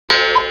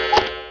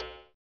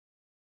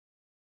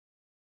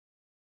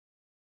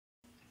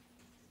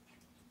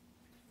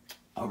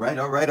All right,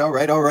 all right, all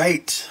right, all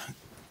right.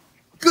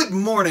 Good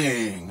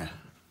morning.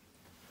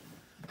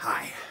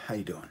 Hi, how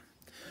you doing?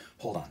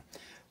 Hold on.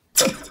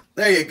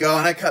 There you go,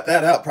 and I cut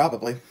that out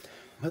probably.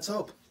 Let's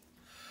hope.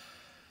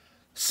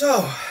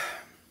 So,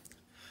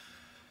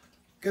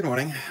 good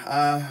morning.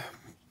 I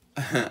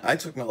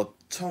took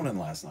melatonin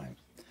last night.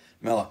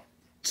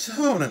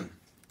 Melatonin.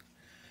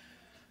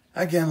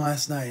 Again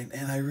last night,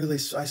 and I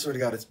swear to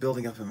God, it's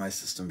building up in my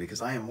system because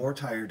I am more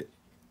tired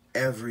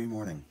every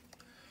morning.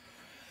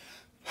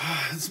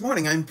 This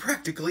morning, I'm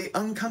practically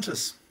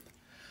unconscious.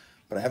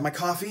 But I have my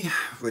coffee,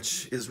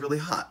 which is really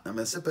hot. I'm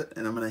going to sip it,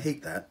 and I'm going to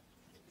hate that.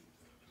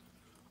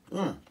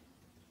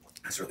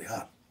 That's really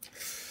hot.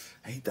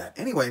 I hate that.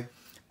 Anyway,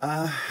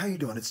 how you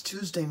doing? It's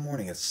Tuesday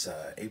morning. It's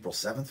April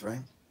 7th,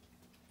 right?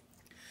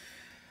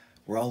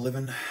 We're all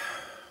living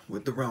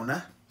with the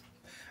Rona.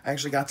 I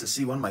actually got to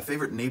see one of my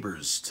favorite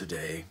neighbors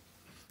today.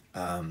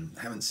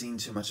 Haven't seen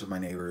too much of my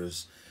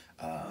neighbors.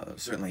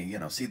 Certainly,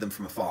 see them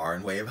from afar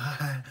and wave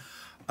hi.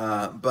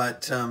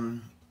 But I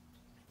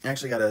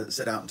actually got to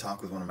sit out and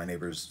talk with one of my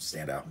neighbors,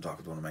 stand out and talk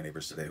with one of my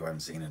neighbors today who I haven't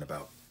seen in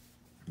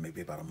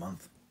maybe about a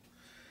month.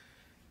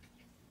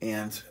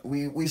 And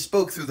we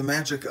spoke through the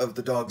magic of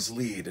the dog's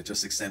lead. It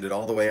just extended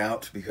all the way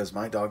out because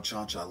my dog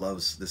Cha-Cha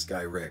loves this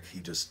guy Rick.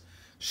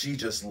 She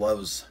just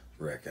loves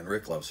Rick, and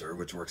Rick loves her,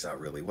 which works out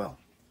really well.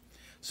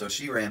 So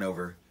she ran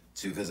over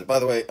to visit. By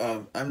the way,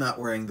 I'm not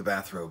wearing the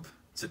bathrobe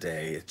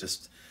today.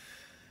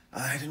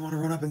 I didn't want to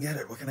run up and get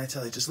it. What can I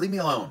tell you? Just leave me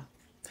alone.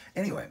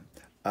 Anyway,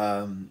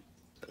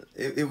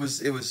 it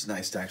was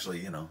nice to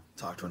actually,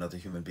 talk to another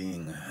human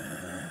being.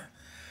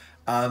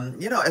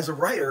 As a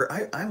writer,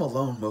 I'm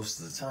alone most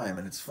of the time,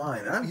 and it's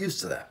fine, and I'm used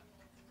to that.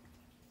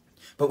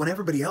 But when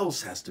everybody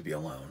else has to be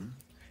alone,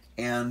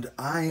 and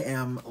I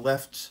am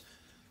left,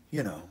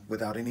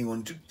 without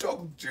anyone to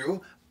talk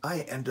to, I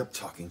end up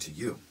talking to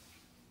you.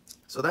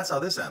 So that's how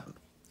this happened.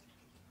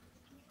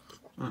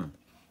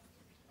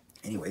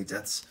 Anyway,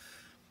 deaths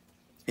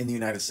in the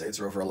United States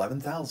are over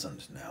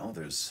 11,000 now.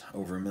 There's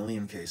over 1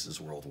 million cases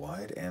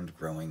worldwide and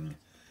growing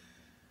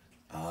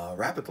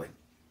rapidly.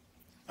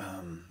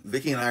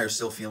 Vicky and I are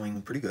still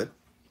feeling pretty good.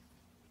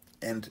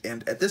 And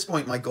at this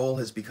point, my goal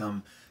has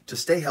become to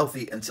stay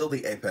healthy until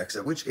the apex,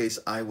 at which case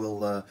I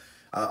will,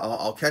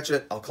 I'll catch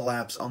it, I'll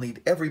collapse, I'll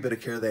need every bit of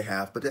care they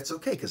have, but that's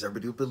okay because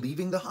everybody will be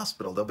leaving the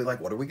hospital. They'll be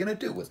like, what are we going to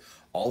do with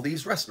all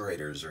these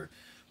respirators or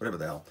whatever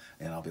the hell?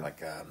 And I'll be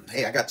like,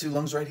 hey, I got 2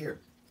 lungs right here.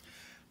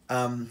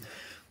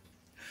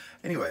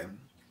 Anyway,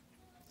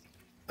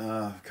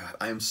 God,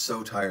 I am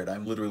so tired.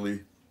 I'm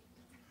literally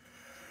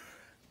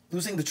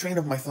losing the train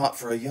of my thought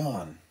for a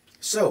yawn.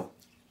 So,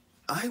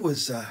 I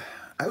was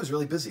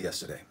really busy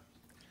yesterday.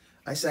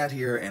 I sat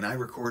here and I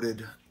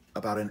recorded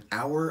about 1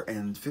 hour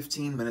and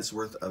 15 minutes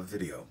worth of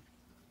video.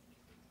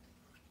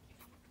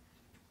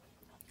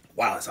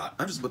 Wow, that's hot.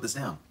 I'm just put this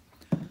down.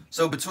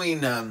 So between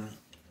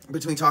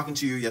talking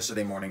to you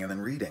yesterday morning and then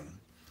reading,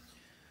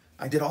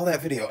 I did all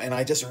that video and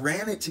I just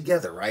ran it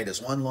together, right,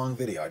 as one long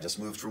video. I just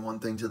moved from one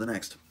thing to the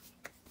next.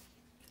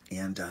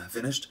 And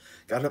finished,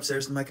 got it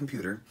upstairs to my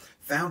computer,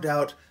 found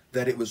out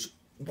that it was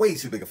way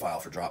too big a file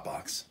for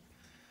Dropbox.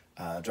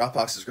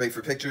 Dropbox is great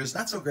for pictures,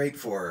 not so great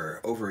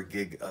for over a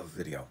gig of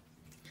video.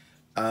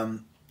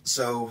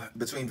 So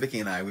between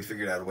Vicky and I, we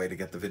figured out a way to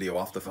get the video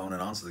off the phone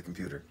and onto the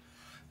computer.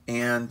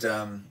 And,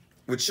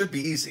 which should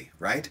be easy,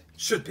 right?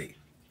 Should be.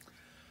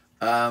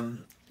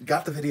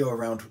 Got the video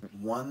around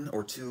 1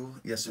 or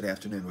 2 yesterday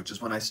afternoon, which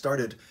is when I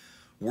started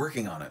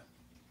working on it.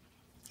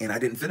 And I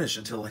didn't finish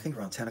until I think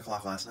around 10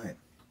 o'clock last night.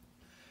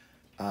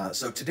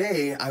 So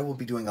today I will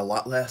be doing a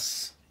lot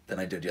less than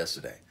I did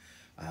yesterday.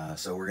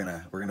 So we're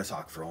gonna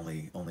talk for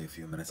only a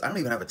few minutes. I don't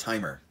even have a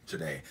timer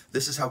today.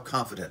 This is how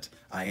confident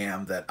I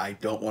am that I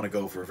don't want to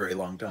go for a very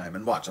long time.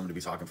 And watch, I'm gonna be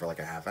talking for like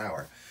a half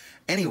hour.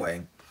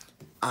 Anyway,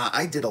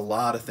 I did a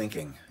lot of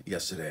thinking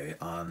yesterday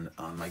on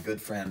my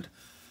good friend,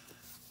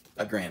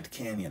 A Grand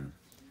Canyon.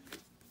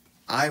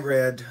 I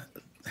read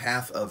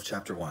half of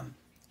chapter 1.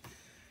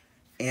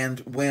 And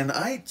when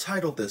I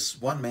titled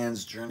this One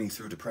Man's Journey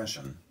Through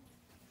Depression,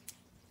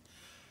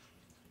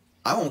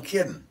 I won't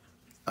kidding.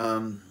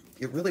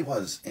 It really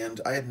was. And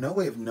I had no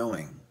way of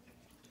knowing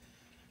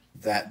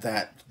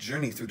that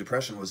journey through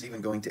depression was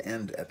even going to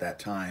end at that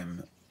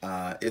time,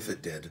 if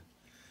it did.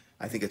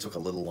 I think it took a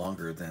little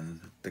longer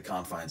than the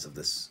confines of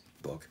this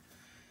book.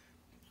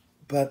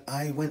 But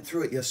I went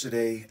through it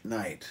yesterday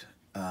night,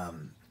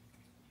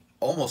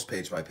 almost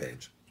page by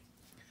page,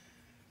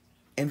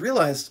 and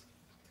realized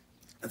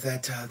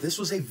that this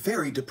was a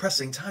very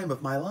depressing time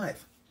of my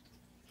life.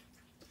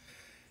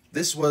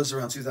 This was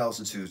around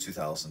 2002,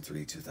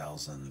 2003,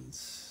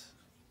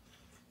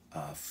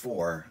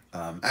 2004.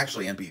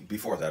 Actually, and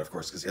before that, of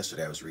course, because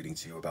yesterday I was reading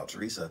to you about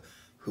Teresa,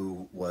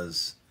 who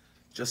was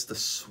just the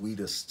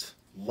sweetest,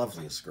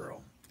 loveliest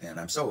girl. And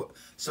I'm so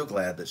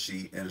glad that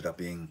she ended up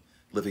living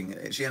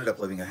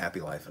a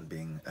happy life and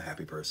being a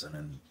happy person,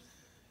 and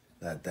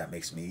that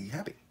makes me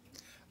happy.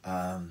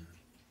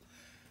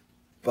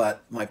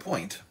 But my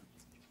point,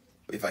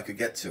 if I could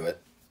get to it,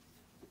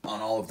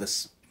 on all of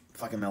this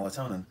fucking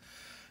melatonin,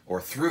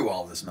 or through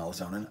all this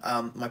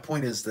melatonin. My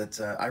point is that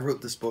I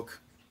wrote this book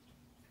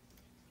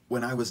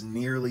when I was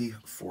nearly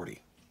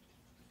 40,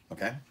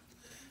 okay?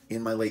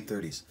 In my late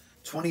 30s.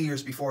 20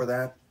 years before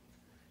that,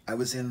 I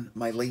was in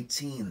my late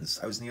teens.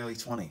 I was nearly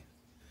 20.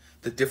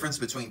 The difference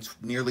between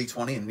nearly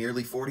 20 and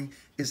nearly 40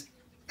 is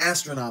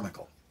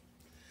astronomical.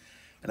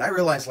 And I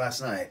realized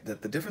last night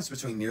that the difference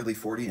between nearly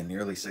 40 and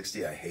nearly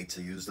 60, I hate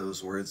to use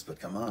those words, but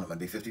come on, I'm going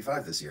to be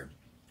 55 this year.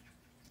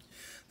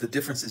 The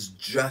difference is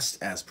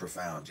just as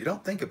profound. You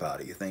don't think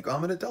about it. You think, oh,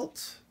 I'm an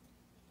adult,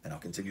 and I'll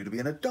continue to be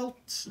an adult.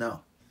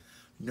 No.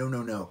 No,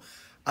 no, no.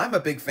 I'm a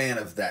big fan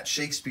of that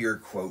Shakespeare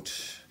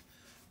quote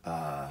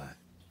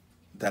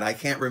that I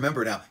can't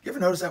remember now. You ever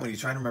notice that when you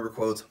try to remember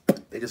quotes,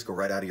 they just go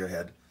right out of your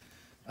head?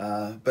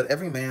 But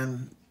every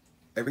man,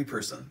 every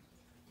person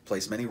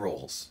plays many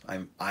roles.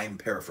 I'm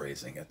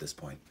paraphrasing at this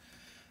point.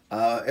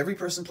 Every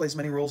person plays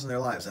many roles in their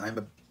lives, and I'm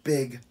a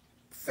big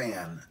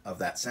fan of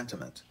that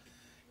sentiment.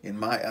 In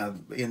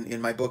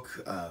my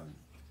book,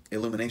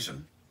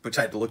 Illumination, which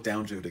I had to look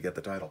down to get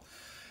the title,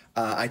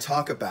 I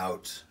talk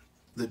about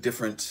the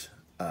different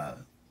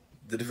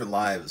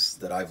lives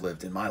that I've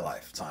lived in my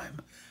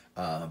lifetime,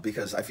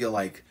 because I feel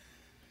like,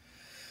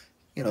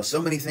 you know,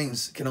 so many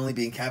things can only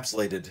be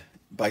encapsulated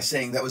by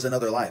saying that was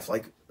another life.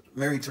 Like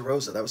Married to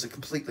Rosa, that was a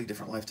completely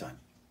different lifetime.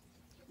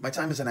 My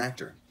time as an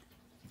actor,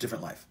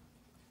 different life.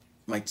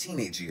 My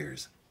teenage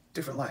years,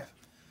 different life.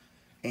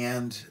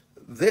 And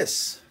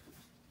this,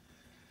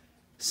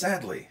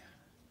 sadly,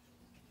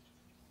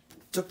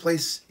 took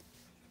place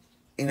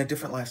in a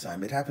different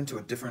lifetime. It happened to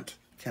a different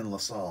Ken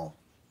LaSalle.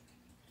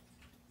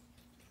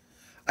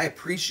 I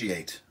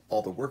appreciate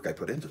all the work I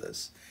put into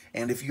this.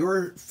 And if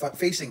you're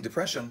facing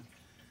depression,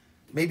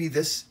 maybe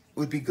this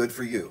would be good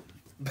for you.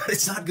 But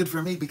it's not good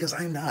for me because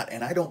I'm not,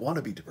 and I don't want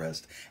to be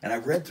depressed. And I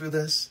read through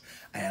this,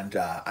 and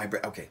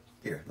okay,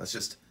 here, let's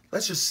just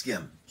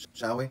skim,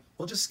 shall we?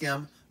 We'll just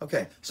skim.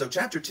 Okay, so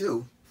chapter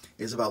 2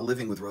 is about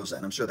living with Rosa,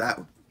 and I'm sure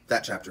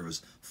that chapter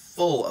was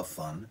full of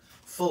fun,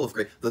 full of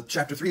great. The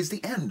chapter 3 is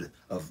the end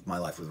of my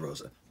life with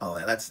Rosa. Oh,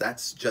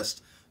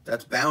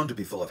 that's bound to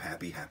be full of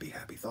happy, happy,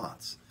 happy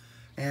thoughts.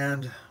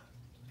 And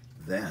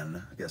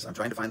then, yes, I'm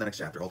trying to find the next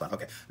chapter. Hold on.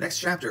 Okay, next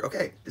chapter,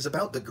 okay, is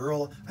about the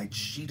girl I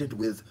cheated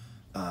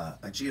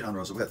on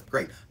Rosa with.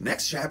 Great.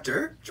 Next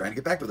chapter, trying to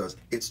get back to those.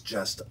 It's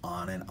just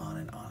on and on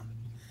and on.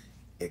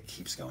 It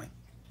keeps going.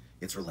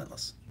 It's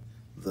relentless.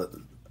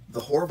 The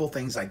horrible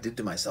things I did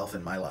to myself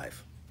in my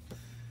life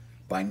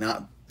by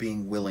not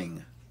being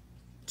willing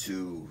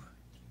to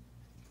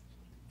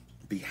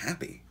be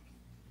happy.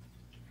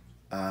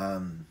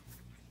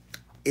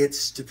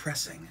 It's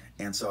depressing.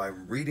 And so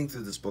I'm reading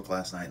through this book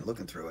last night and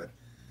looking through it.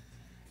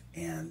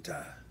 And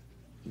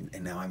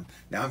now I'm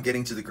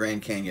getting to the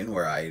Grand Canyon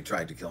where I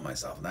tried to kill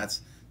myself, and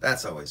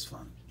that's always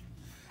fun.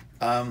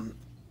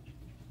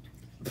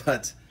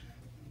 But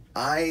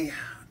I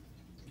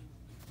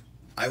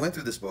went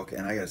through this book,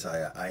 and I gotta tell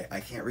you, I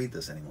can't read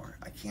this anymore.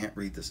 I can't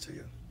read this to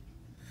you.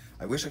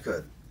 I wish I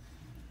could,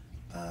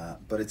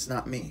 but it's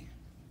not me.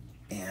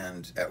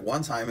 And at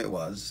one time it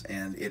was,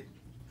 and it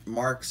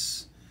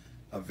marks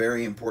a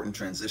very important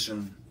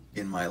transition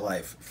in my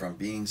life from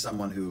being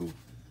someone who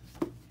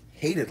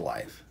hated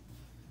life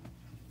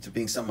to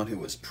being someone who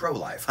was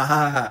pro-life.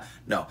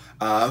 No.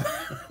 To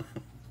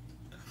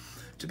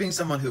being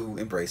someone who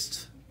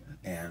embraced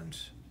and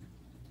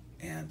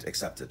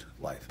accepted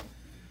life.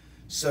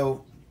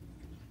 So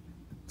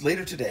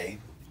later today,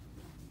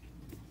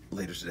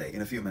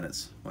 in a few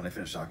minutes, when I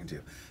finish talking to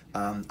you,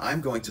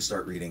 I'm going to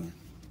start reading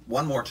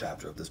one more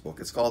chapter of this book.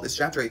 It's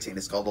chapter 18.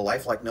 It's called A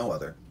Life Like No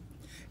Other.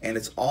 And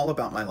it's all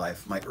about my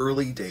life, my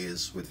early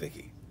days with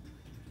Vicky.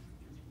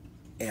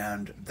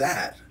 And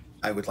that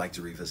I would like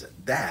to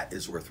revisit. That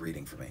is worth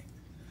reading for me.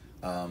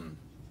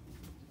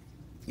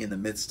 In the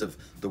midst of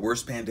the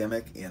worst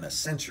pandemic in a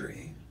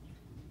century,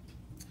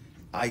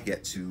 I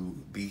get to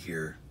be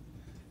here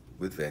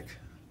with Vic.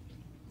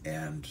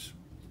 And,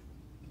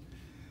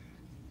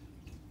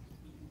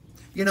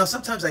 you know,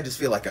 sometimes I just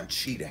feel like I'm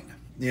cheating,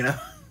 you know?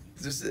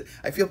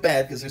 I feel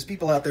bad because there's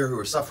people out there who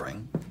are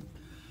suffering.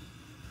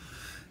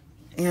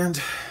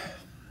 And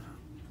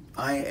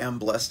I am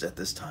blessed at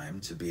this time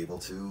to be able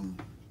to,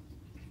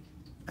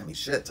 I mean,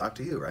 shit, talk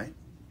to you, right?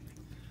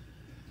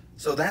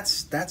 So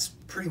that's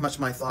pretty much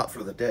my thought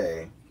for the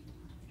day.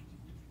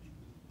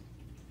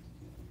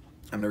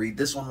 I'm gonna read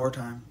this one more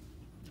time,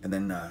 and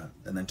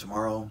then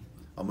tomorrow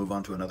I'll move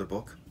on to another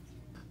book.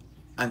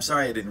 I'm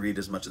sorry I didn't read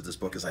as much of this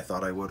book as I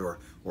thought I would,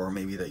 or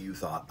maybe that you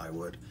thought I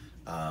would.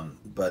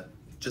 But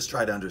just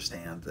try to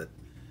understand that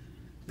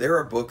there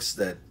are books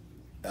that,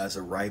 as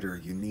a writer,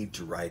 you need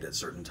to write at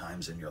certain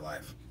times in your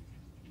life.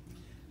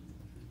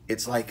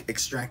 It's like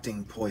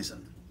extracting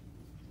poison.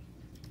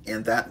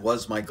 And that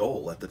was my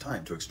goal at the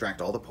time, to extract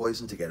all the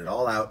poison, to get it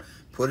all out,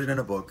 put it in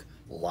a book,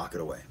 lock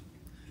it away.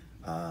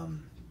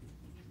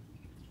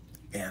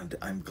 And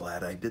I'm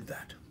glad I did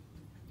that.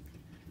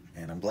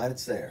 And I'm glad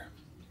it's there.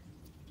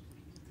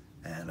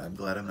 And I'm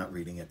glad I'm not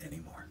reading it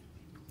anymore.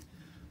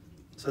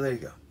 So there you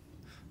go.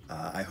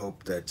 I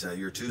hope that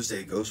your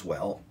Tuesday goes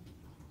well.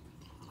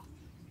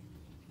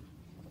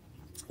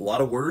 a lot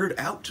of word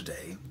out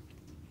today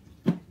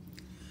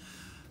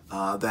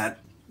that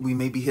we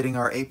may be hitting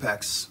our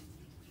apex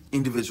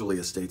individually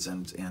as states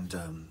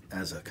and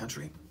as a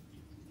country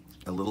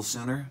a little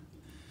sooner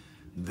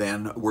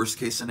than worst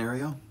case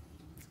scenario.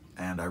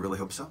 And I really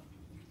hope so.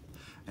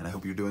 And I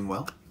hope you're doing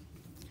well.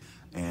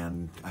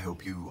 And I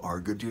hope you are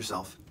good to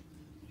yourself,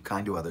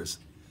 kind to others,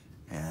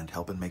 and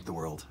helping make the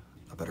world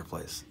a better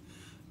place.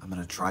 I'm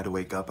going to try to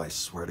wake up, I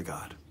swear to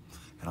God.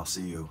 And I'll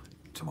see you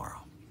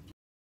tomorrow.